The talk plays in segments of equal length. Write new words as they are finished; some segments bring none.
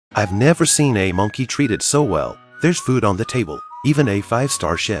I've never seen a monkey treated so well. There's food on the table, even a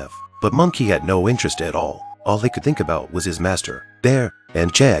 5-star chef. But Monkey had no interest at all. All he could think about was his master, Bear,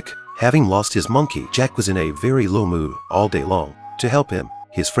 and Jack. Having lost his monkey, Jack was in a very low mood all day long. To help him,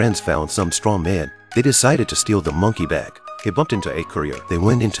 his friends found some strong men. They decided to steal the monkey back. He bumped into a courier. They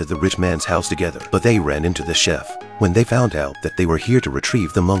went into the rich man's house together, but they ran into the chef. When they found out that they were here to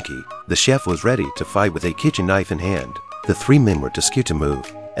retrieve the monkey, the chef was ready to fight with a kitchen knife in hand. The 3 men were too scared to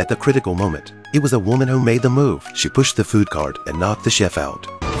move. At the critical moment, it was a woman who made the move. She pushed the food cart and knocked the chef out.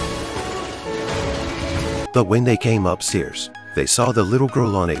 But when they came upstairs, they saw the little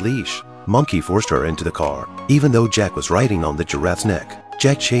girl on a leash. Monkey forced her into the car, even though Jack was riding on the giraffe's neck.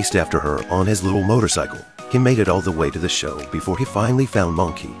 Jack chased after her on his little motorcycle. He made it all the way to the show before he finally found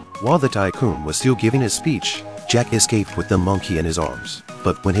Monkey. While the tycoon was still giving his speech, Jack escaped with the monkey in his arms.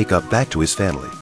 But when he got back to his family,